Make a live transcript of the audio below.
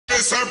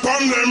this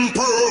upon them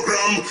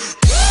program.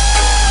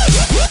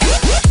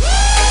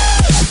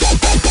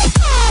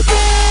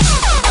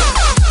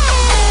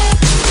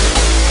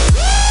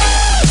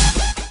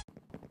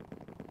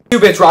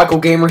 It's Rocco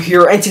Gamer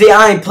here, and today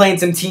I am playing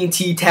some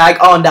TNT Tag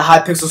on the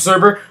Hypixel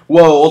server.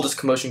 Whoa, all this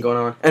commotion going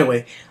on.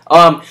 Anyway,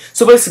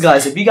 so basically,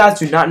 guys, if you guys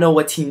do not know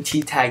what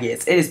TNT Tag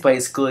is, it is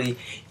basically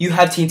you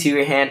have TNT in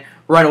your hand,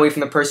 run away from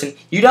the person.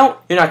 You don't,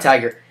 you're not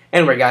Tagger.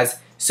 Anyway, guys,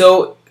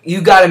 so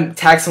you gotta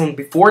tag someone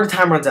before the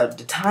time runs out.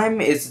 The time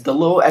is the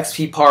little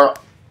XP part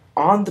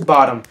on the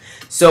bottom.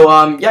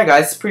 So, yeah,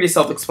 guys, it's pretty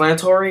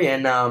self-explanatory,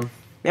 and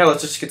yeah,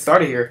 let's just get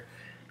started here.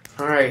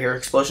 All right, here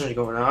explosions are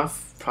going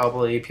off.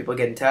 Probably people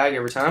getting tagged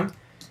every time.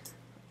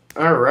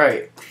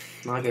 Alright.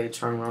 I gotta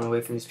try and run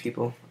away from these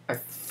people. I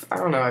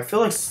don't know. I feel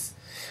like...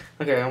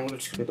 Okay, I'm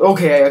just gonna...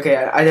 Okay.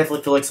 I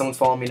definitely feel like someone's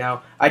following me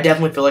now. I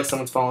definitely feel like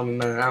someone's following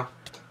me now.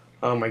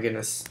 Oh my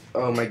goodness.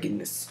 Oh my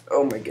goodness.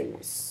 Oh my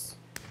goodness.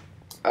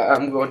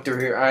 I'm going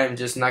through here. I'm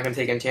just not gonna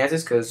take any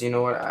chances because, you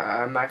know what?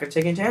 I'm not gonna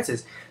take any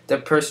chances. The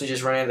person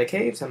just running out of the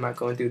caves. I'm not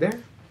going through there.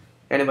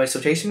 Anybody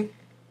still chasing me?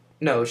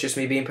 No, it's just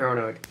me being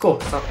paranoid. Cool.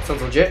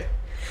 Sounds legit.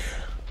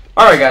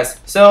 Alright, guys,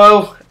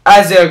 so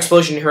as the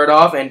explosion heard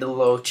off and the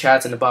little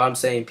chats in the bottom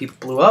saying people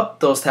blew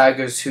up, those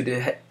taggers who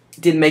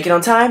didn't make it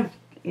on time,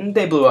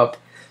 they blew up.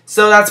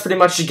 So that's pretty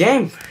much the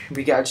game.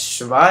 We gotta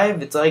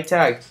survive. It's like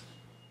tag,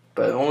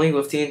 but only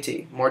with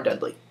TNT, more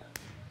deadly.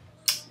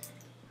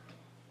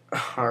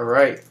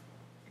 Alright.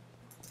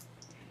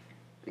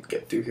 Let's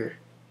get through here.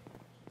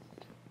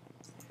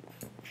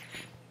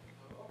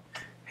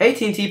 Hey,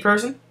 TNT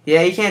person.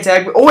 Yeah, you can't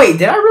tag me. Oh, wait,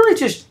 did I really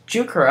just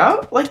juke her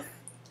out? Like...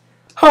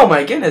 Oh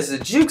my goodness, the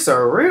jukes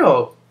are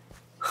real.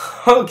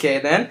 Okay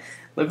then,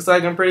 looks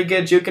like I'm pretty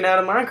good juking out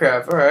of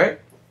Minecraft.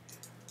 Alright.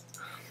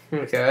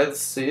 Okay,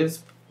 let's see.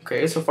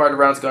 Okay, so far the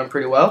round's going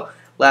pretty well.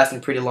 Lasting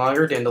pretty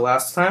longer than the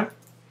last time.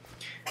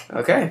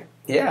 Okay,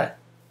 yeah.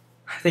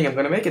 I think I'm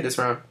gonna make it this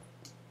round.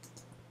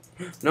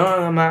 No,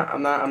 I'm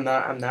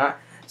not.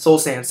 Soul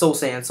sand.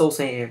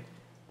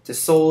 The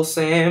soul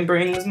sand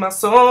brings my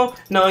soul.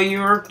 No,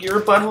 you're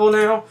a butthole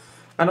now.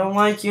 I don't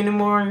like you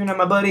anymore. You're not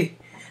my buddy.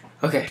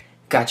 Okay.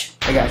 Got you.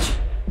 I got you.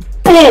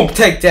 Boom!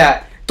 Take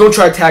that! Don't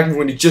try to tag me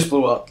when you just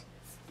blew up.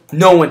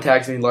 No one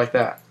tags me like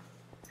that.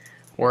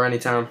 Or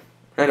anytime.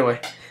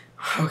 Anyway.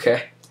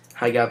 Okay.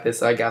 I got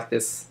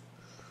this.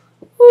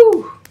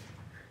 Woo!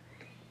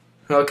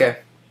 Okay.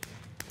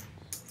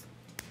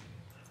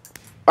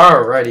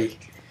 Alrighty.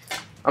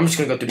 I'm just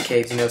gonna go through the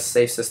caves, you know,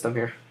 safe system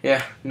here.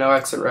 Yeah, no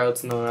exit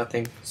routes, no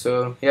nothing.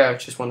 So, yeah,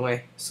 it's just one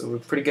way. So, we're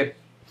pretty good.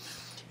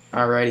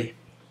 Alrighty.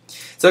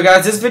 So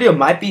guys, this video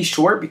might be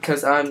short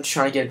because I'm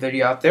trying to get a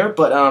video out there,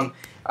 but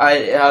I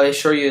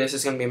assure you this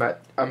is going to be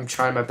I'm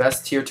trying my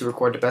best here to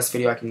record the best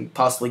video I can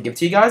possibly give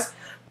to you guys.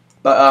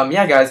 But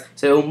yeah guys,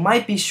 so it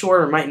might be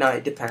short or might not,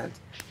 it depends.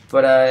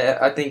 But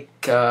I think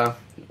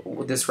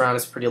this round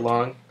is pretty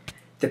long,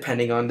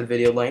 depending on the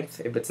video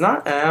length. If it's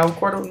not, I'll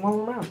record it one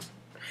more round.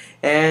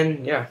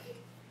 And yeah.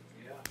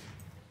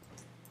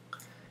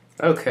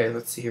 Okay,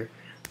 let's see here.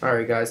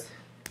 Alright guys,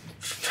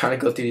 trying to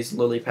go through these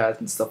lily pads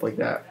and stuff like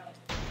that.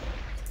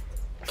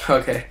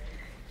 Okay.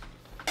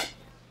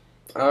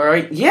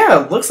 Alright,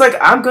 yeah, looks like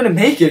I'm gonna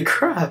make it.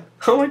 Crap.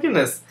 Oh my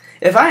goodness.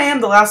 If I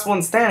am the last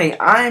one standing,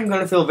 I am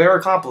gonna feel very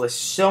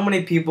accomplished. So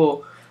many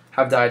people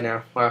have died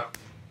now. Wow.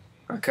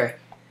 Okay.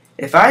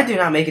 If I do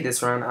not make it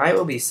this round, I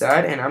will be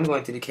sad and I'm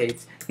going to the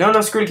caves.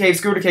 No, screw the caves,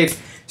 screw the caves.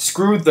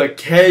 Screw the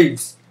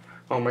caves.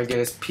 Oh my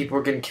goodness, people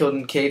are getting killed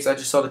in caves. I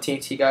just saw the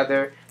TNT guy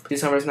there.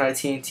 Please tell me there's not a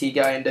TNT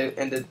guy in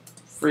the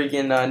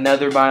freaking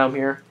nether biome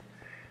here.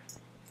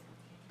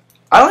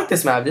 I like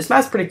this map. This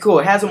map's pretty cool.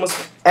 It has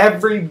almost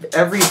every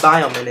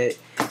biome in it.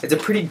 It's a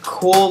pretty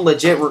cool,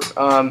 legit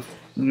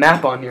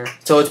map on here.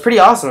 So it's pretty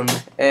awesome.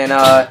 And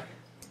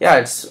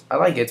yeah, I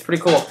like it. It's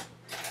pretty cool.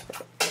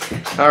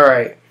 All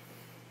right.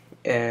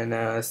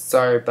 And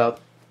sorry about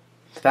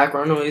the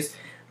background noise.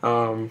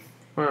 All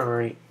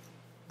right,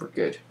 we're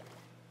good.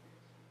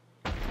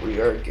 We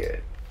are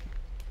good.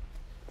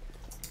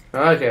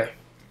 Okay,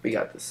 we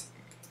got this.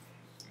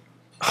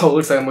 Oh,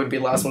 looks like I'm gonna be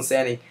the last one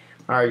standing.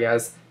 All right,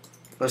 guys.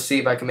 Let's see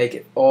if I can make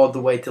it all the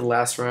way to the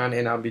last round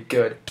and I'll be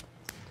good.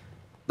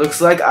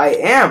 Looks like I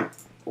am.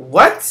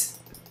 What?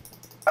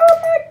 Oh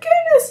my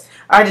goodness.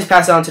 I just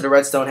passed on to the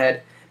redstone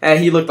head.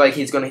 And he looked like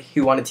he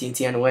wanted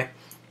TNT anyway.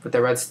 Put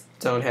the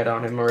redstone head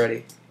on him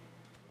already.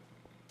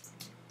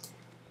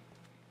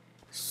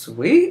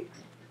 Sweet.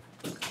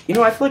 You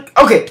know, I feel like...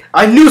 Okay,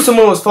 I knew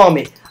someone was following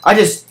me.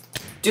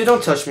 Dude,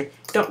 don't touch me.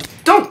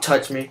 Don't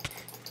touch me.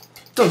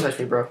 Don't touch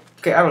me, bro.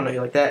 Okay, I don't know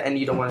you like that and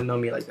you don't want to know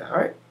me like that,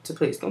 alright? So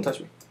please, don't touch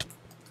me.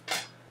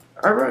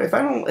 Alright, if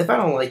I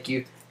don't like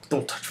you,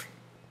 don't touch me.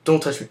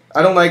 Don't touch me.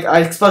 I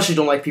especially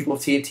don't like people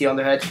with TNT on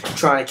their head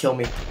trying to kill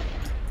me.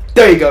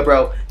 There you go,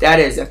 bro. That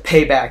is a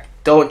payback.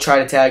 Don't try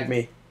to tag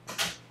me.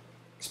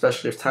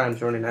 Especially if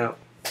time's running out.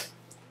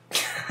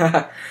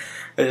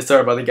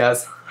 Sorry about it,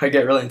 guys. I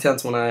get really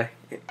intense when I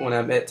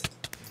admit.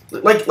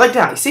 Like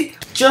now, you see?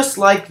 Just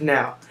like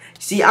now.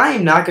 See, I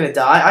am not gonna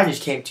die. I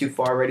just came too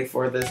far ready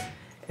for this.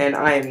 and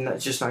I am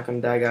just not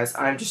gonna die, guys.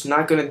 I'm just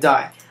not gonna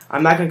die.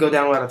 I'm not gonna go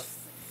down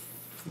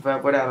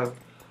without a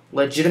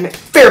legitimate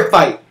fair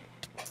fight.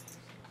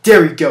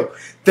 There we go.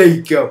 There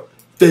you go.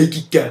 There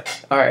you go.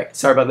 All right.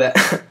 Sorry about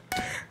that.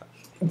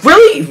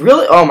 Really,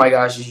 really. Oh my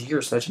gosh,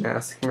 you're such an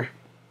ass. Come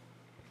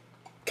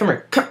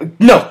here. Come here.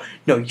 No,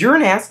 no, you're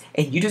an ass,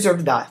 and you deserve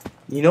to die.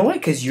 You know what?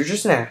 Because you're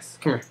just an ass.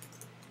 Come here.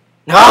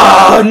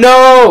 Oh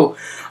no!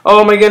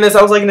 Oh my goodness,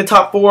 I was like in the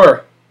top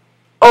 4.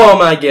 Oh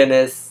my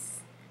goodness.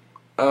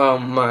 Oh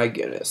my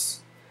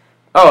goodness.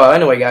 Oh,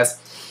 anyway, guys.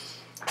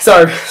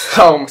 Sorry.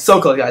 Oh,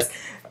 so close, guys.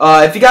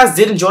 If you guys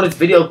did enjoy this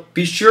video,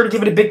 be sure to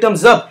give it a big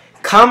thumbs up.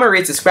 Comment,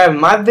 rate, subscribe in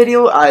my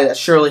video. That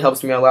surely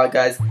helps me a lot,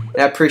 guys. And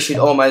I appreciate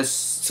all my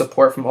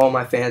support from all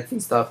my fans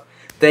and stuff.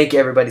 Thank you,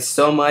 everybody,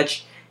 so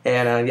much.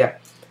 And, yeah,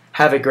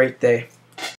 have a great day.